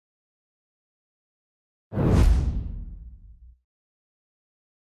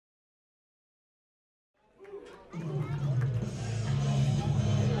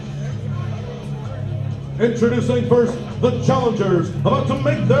Introducing first the challengers about to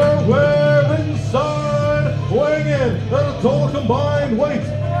make their way ringside, weighing in at a total combined weight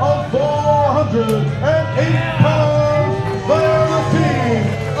of 408 pounds. They're the team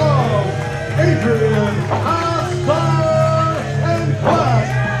of Adrian Astar and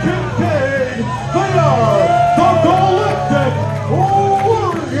Clash Kincaid. They are the Galactic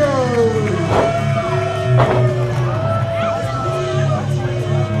Warriors.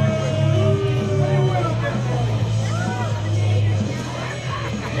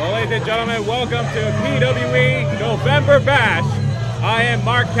 Well, ladies and gentlemen, welcome to PWE November Bash. I am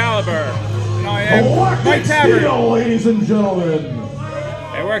Mark Caliber. And I am Mike Tavern. Ladies and gentlemen.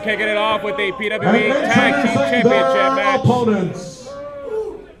 And we're kicking it off with the PWE Tag Team Championship match. Opponents.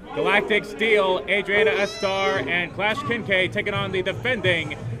 Galactic Steel, Adriana Astar, and Clash Kincaid taking on the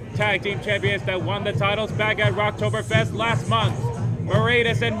defending Tag Team Champions that won the titles back at Rocktoberfest last month.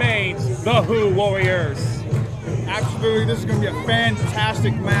 Moratus and Mainz, the Who Warriors. Absolutely, this is going to be a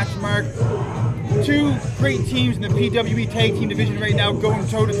fantastic match, Mark. Two great teams in the PWE Tag Team division right now going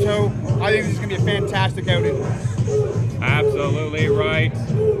toe-to-toe. I think this is going to be a fantastic outing. Absolutely right.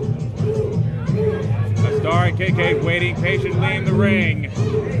 Astar and KK waiting patiently in the ring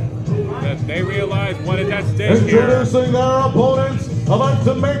as they realize what is at stake here. Introducing their opponents, about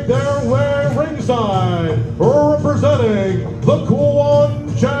to make their way ringside, representing the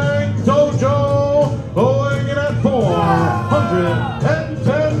Kwon Chang Dojo, weighing in at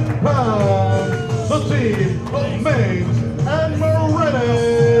 410 pounds. The team of Mainz and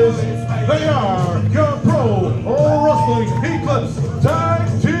Moranis. They are your Pro Wrestling Eclipse Tag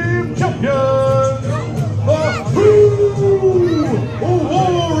Team Champions, the Who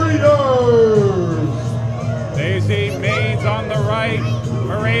Warriors. There you see Mainz on the right,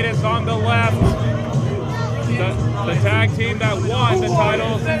 Moranis on the left. The tag team that won the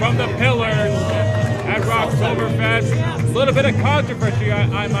titles from the Pillars at Rocktoberfest. A little bit of controversy,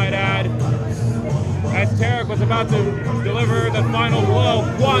 I might add, as Tarek was about to deliver the final blow.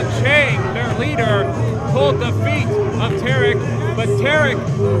 Kwon Chang, their leader, pulled the feet of Tarek, but Tarek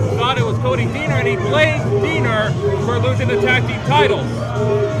thought it was Cody Deaner, and he blamed Deaner for losing the tag team titles.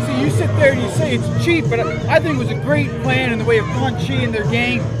 See, you sit there and you say it's cheap, but I think it was a great plan in the way of Kwon Chi and their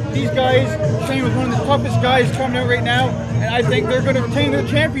gang. These guys train with one of the toughest guys coming out right now, and I think they're going to retain their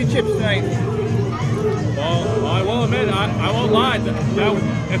championships tonight. Well, I will admit, I won't lie.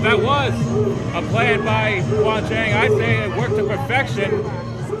 If that was a plan by Kwon Chang, I'd say it worked to perfection.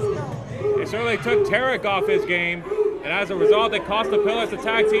 It certainly took Tarek off his game, and as a result, it cost the Pillars the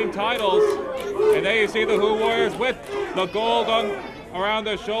tag team titles. And there you see the Who Warriors with the gold around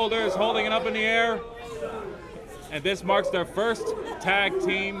their shoulders, holding it up in the air. And this marks their first tag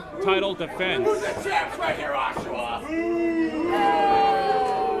team title defense. Who's the champs right here, Oshawa?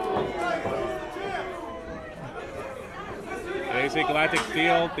 There you see Galactic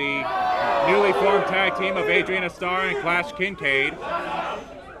Steel, the newly formed tag team of Adrian Astar and Clash Kincaid.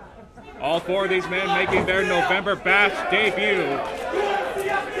 All four of these men making their November Bash debut.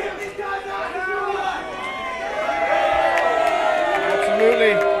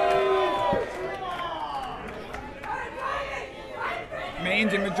 Absolutely.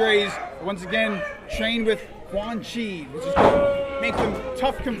 Mainz and Madres once again trained with Kwon Chi, which is makes them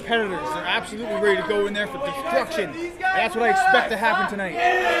tough competitors. They're absolutely ready to go in there for destruction. That's what I expect to happen tonight.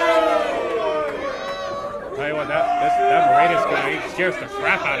 Tell you what, that Moranis guy, he scares the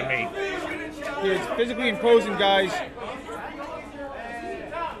crap out of me. He is physically imposing, guys.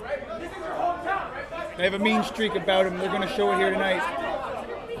 They have a mean streak about him. They're going to show it here tonight.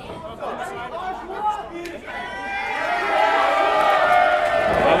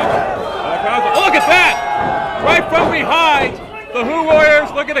 Oh, look at that! Right from behind, the Who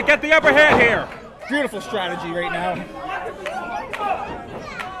Warriors looking to get the upper hand here. Beautiful strategy right now.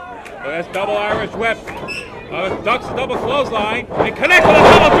 This double Irish whip. Ducks the double clothesline and connects with a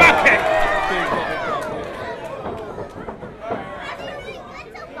double drop kick.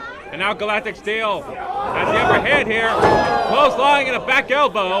 And now Galactic Steel has the upper hand here. Clothesline and a back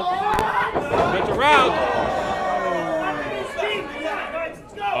elbow. Switch around.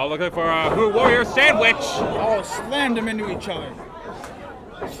 Oh, looking for a Who Warrior sandwich. Oh, slammed them into each other.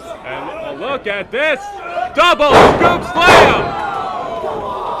 And look at this. Double scoop slam.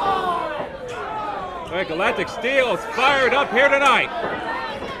 All right, Galactic Steel is fired up here tonight.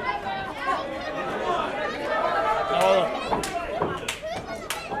 Oh.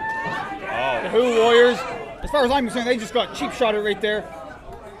 The Who Warriors, as far as I'm concerned, they just got cheap shotted right there.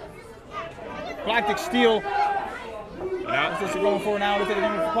 Galactic Steel. What's this they're going for now? Looks like they're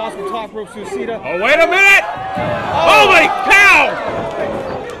going for possible top rope suicida. Oh, wait a minute! Holy cow!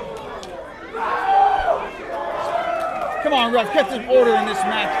 Come on, ref, get some order in this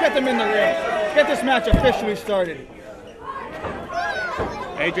match. Get them in the ring. Get this match officially started.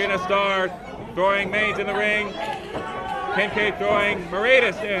 Adriana Starr throwing Maines in the ring. Kincaid throwing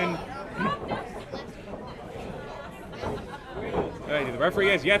Moratis in. The referee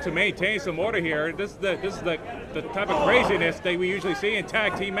has yet to maintain some order here. This is the type of craziness that we usually see in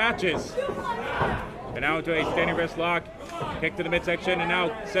tag team matches. And now into a standing wrist lock. Kick to the midsection, and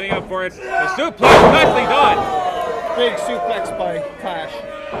now setting up for it. The suplex, nicely done. Big suplex by Clash.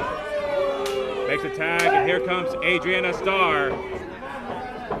 Makes a tag, and here comes Adriana Starr.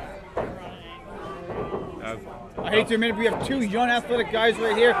 I hate to admit it, we have two young athletic guys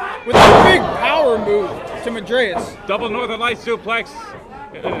right here with a big power move to Madreas. Double Northern Lights suplex.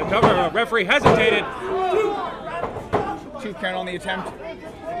 The cover, referee hesitated. 2 count on the attempt. A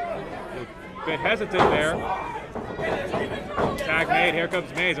bit hesitant there. Tag made, here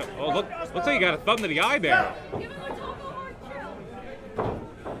comes Mays. Oh, looks like he got a thumb to the eye there.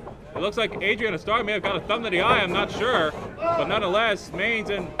 It looks like Adriana Starr may have got a thumb to the eye, I'm not sure. But nonetheless,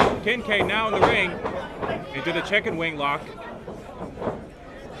 Maines and Kincaid now in the ring. Into the chicken wing lock.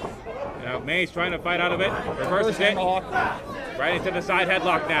 Now Mays trying to fight out of it. Reverses it. Right into the side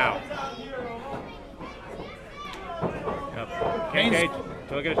headlock now. Kincaid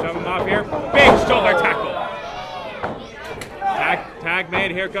looking to shove him off here. Big shoulder tackle. Tag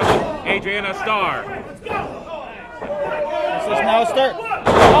made. Here comes Adriana Starr. This is now start.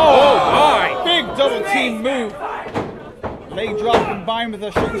 Oh my! Big double team move. Leg drop combined with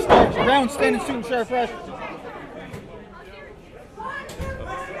a shooting star. Round standing shooting star fresh.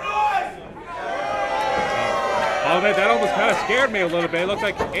 Oh, that almost kind of scared me a little bit. It looked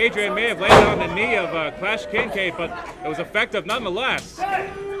like Adrian may have landed on the knee of Clash Kincaid, but it was effective nonetheless.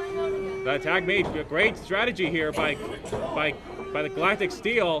 The tag made a great strategy here by the Galactic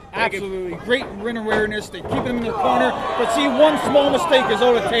Steel. Absolutely. Great ring awareness. They keep them in their corner, but see, one small mistake is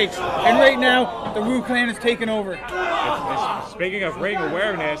all it takes. And right now, the Wu Clan is taking over. Speaking of ring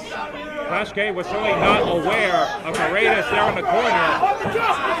awareness, Clash K was certainly not aware of Moratis there in the corner.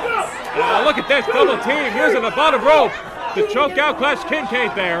 Look at this double team using the bottom rope to choke out Clash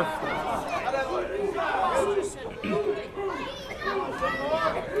Kincaid there.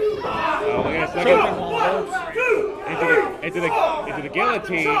 Look at this, into the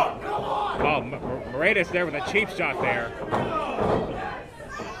guillotine. Oh, Moratis there with a cheap shot there.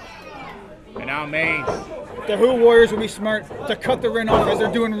 And now Maines. The Who Warriors will be smart to cut the ring off as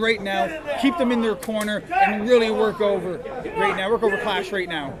they're doing right now. Keep them in their corner and really work over right now. Work over Clash right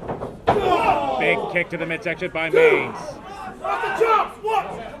now. Big kick to the midsection by Maines.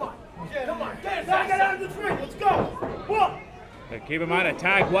 Keep in mind, a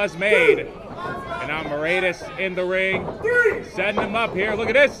tag was made. And now Moratis in the ring. Setting him up here. Look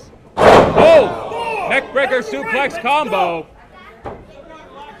at this. Oh! Neckbreaker suplex combo.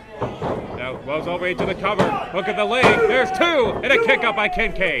 Now goes over into the cover. Look at the leg. There's 2. And a kick up by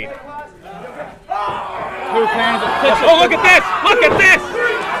Kincaid. Oh, look at this! Look at this!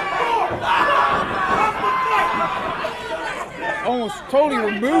 Almost totally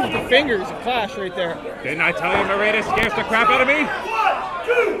removed the fingers of Clash right there. Didn't I tell you Moratis scares the crap out of me? 1,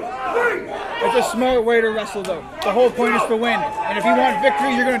 2, 3. It's a smart way to wrestle, though. The whole point is to win. And if you want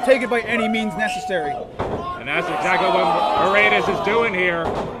victory, you're going to take it by any means necessary. And that's exactly what Moratis is doing here.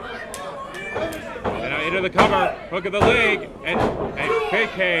 And into the cover, look at the leg, and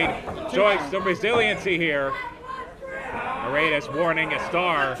Kincaid showing some resiliency here. Moratis warning a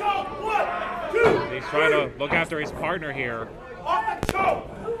Star. He's trying to look after his partner here. And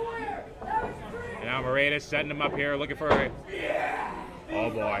now Moratis setting him up here, looking for a...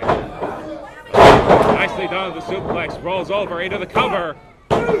 Oh boy. Nicely done with the suplex, rolls over into the cover.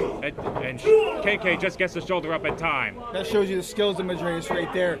 And Kincaid just gets the shoulder up in time. That shows you the skills of Madreas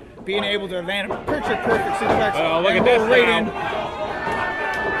right there. Being able to land a picture perfect suplex. Oh, look at this right now.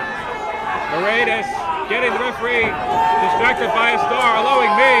 Moratis getting the referee distracted by a Star, allowing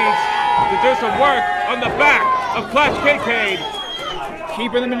Maines to do some work on the back of Clash Kincaid.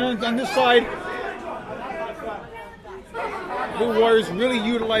 Keeping them on this side. The Warriors really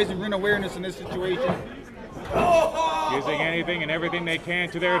utilizing ring awareness in this situation. Using anything and everything they can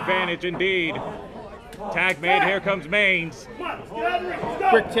to their advantage, indeed. Tag made, here comes Maines.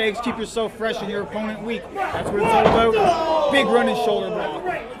 Quick tags, keep yourself fresh and your opponent weak. That's what it's all about. Big running shoulder block.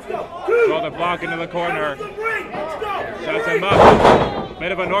 Shoulder block into the corner. Sets him up.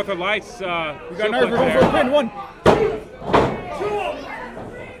 Bit of a Northern Lights we got nerve, we're going for a pin. 1.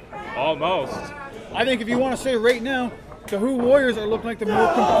 Almost. I think if you want to say right now, the Who Warriors are looking like the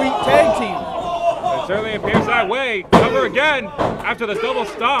more complete tag team. It certainly appears that way. Cover again after the double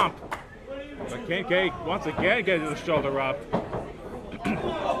stomp. But Kincaid once again gets the shoulder up.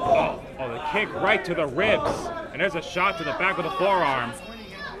 Oh, the kick right to the ribs. And there's a shot to the back of the forearm.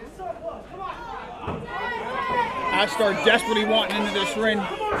 Astar desperately wanting into this ring.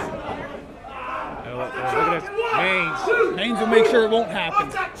 Look at this, Maines. Maines will make sure it won't happen.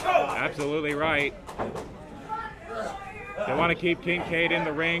 Absolutely right. They want to keep Kincaid in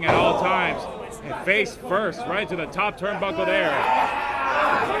the ring at all times. And face first, right to the top turnbuckle there.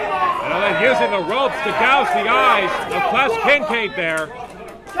 And they're using the ropes to gouge the eyes of Clash Kincaid there.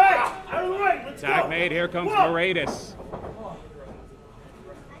 Tag made, here comes Moratus.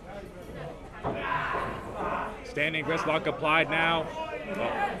 Standing wristlock applied now.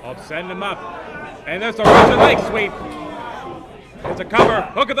 I'll send him up. And there's a Russian leg sweep. It's a cover,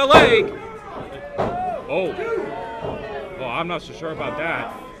 hook of the leg. Oh, I'm not so sure about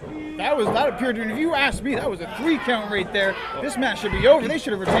that. That appeared to, if you ask me, that was a 3 count right there. This match should be over. They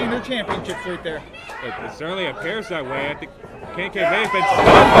should have retained their championships right there. It certainly appears that way. I think Kincaid may have been stunned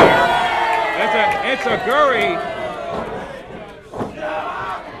there. It's a Guri.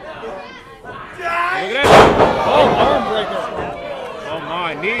 Look at that. Oh, arm breaker. Oh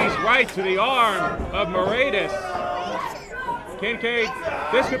my, knees right to the arm of Moratus. Kincaid,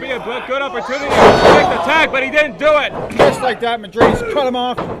 this could be a good opportunity to make the tag, but he didn't do it. Just like that, Madrid's cut him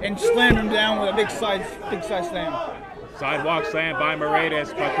off and slammed him down with a big side slam. Sidewalk slam by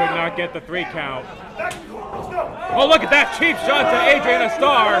Moratus, but could not get the 3 count. Oh, look at that cheap shot to Adrian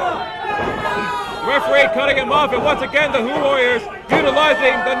Astar. Referee cutting him off, and once again the Who Warriors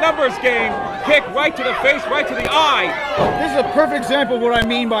utilizing the numbers game. Kick right to the face, right to the eye. This is a perfect example of what I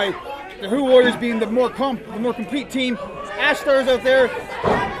mean by the Who Warriors being the more complete team. Astar's out there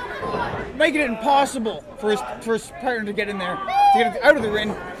making it impossible for his partner to get in there, to get out of the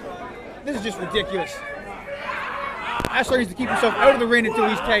ring. This is just ridiculous. Astar needs to keep himself out of the ring until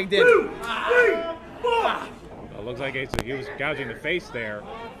he's tagged in. It looks like he was gouging the face there.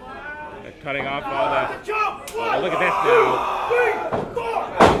 They're cutting off all that. Oh, look at this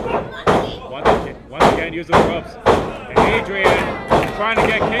now. Once again using the ropes. And Adrian trying to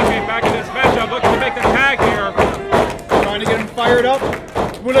get Kincaid back in this matchup, looking to make the tag here. Trying to get him fired up.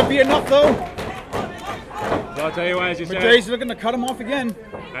 Will it be enough though? So I'll tell you what, as you said. Jay's looking to cut him off again.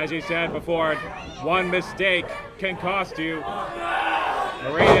 As you said before, one mistake can cost you.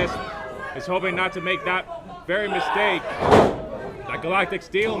 Moratus is hoping not to make that very mistake that Galactic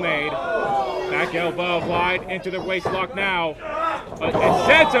Steel made. Back elbow wide into the waist lock now. But it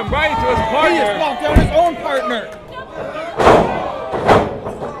sends him right into his partner. He has knocked down his own partner.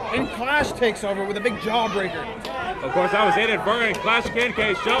 And Clash takes over with a big jawbreaker. Of course, that was inadvertent. Clash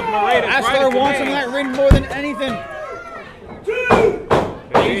Kincaid shoved Moratus right Astar into wants him in that ring more than anything.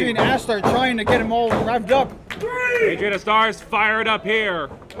 Adrian Astar trying to get him all revved up. Adrian Astar's fired up here.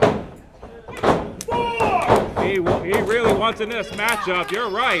 He really wants in this matchup. You're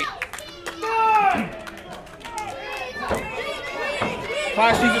right.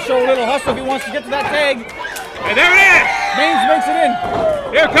 Clash needs to show a little hustle if he wants to get to that tag. And there it is! Maines makes it in.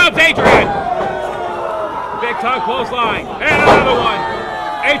 Here comes Adrian. Big time clothesline. And another one.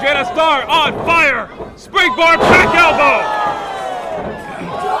 Adrian Astar on fire. Springboard back elbow.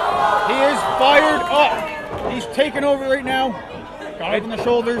 He is fired up. He's taking over right now. Got up on the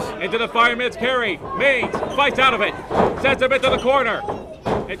shoulders. Into the fireman's carry. Maines fights out of it. Sends him into the corner.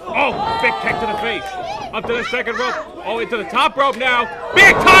 Big kick to the face. Up to the second rope. Oh, into the top rope now.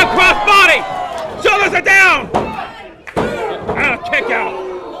 Big time cross body. Shoulders are down. And a kick out.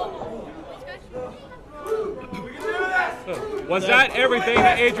 Was that everything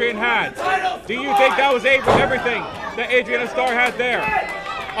that Adrian had? Do you think that was everything that Adrian Astar had there?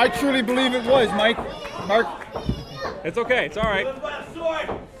 I truly believe it was, Mark. It's okay. It's all right.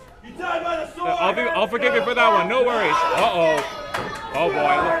 I'll forgive you for that one. No worries. Uh-oh. Oh,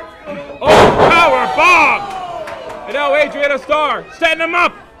 boy. Oh, power bomb! And now Adrian Astar setting him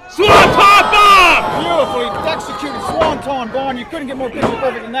up. Swanton bomb! Beautifully executed Swanton bomb. You couldn't get more picture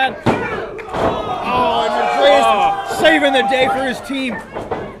perfect than that. Oh, and Madrid saving the day for his team.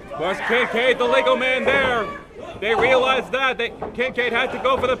 Was Kincaid the legal man there? They realized that Kincaid had to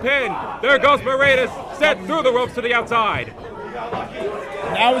go for the pin. There goes Moratus, set through the ropes to the outside.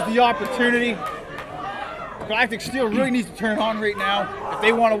 Now is the opportunity. Galactic Steel really needs to turn on right now if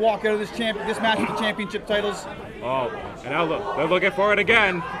they want to walk out of this match with the championship titles. Oh, and now look, they're looking for it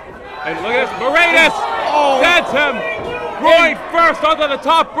again. And look at this, Moratus sends him going first onto the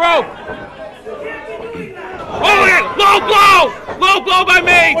top rope. Oh, yeah, low blow by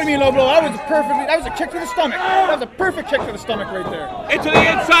Maines. What do you mean low blow? That was a kick to the stomach. That was a perfect kick to the stomach right there. Into the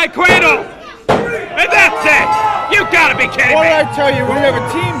inside cradle. And that's it. You gotta be kidding What me! did I tell you? When you have a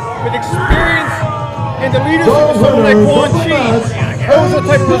team with experience and the leadership of someone like Quan Chi, those are the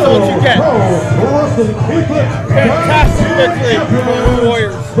type of results you get. Fantastic victory for the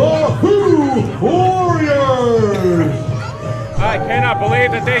Warriors. The Who Warriors! I cannot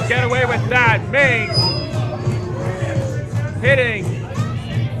believe that they get away with that. Mays hitting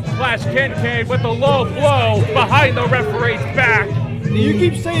Flash Kincaid with a low blow behind the referee's back. You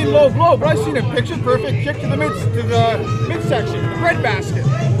keep saying low blow, but I've seen a picture-perfect kick to the midsection, the bread basket.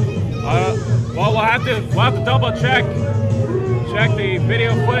 Well, we'll have to double check the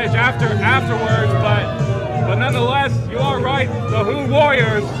video footage afterwards, but nonetheless, you are right. The Who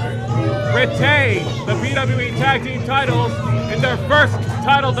Warriors retain the PWE Tag Team titles in their first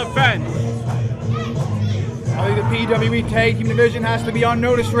title defense. I think the PWE Tag Team division has to be on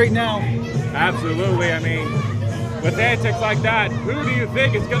notice right now. Absolutely. I mean, with antics like that, who do you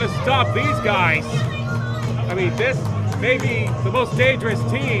think is going to stop these guys? I mean, this may be the most dangerous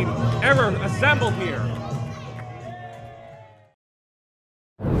team ever assembled here.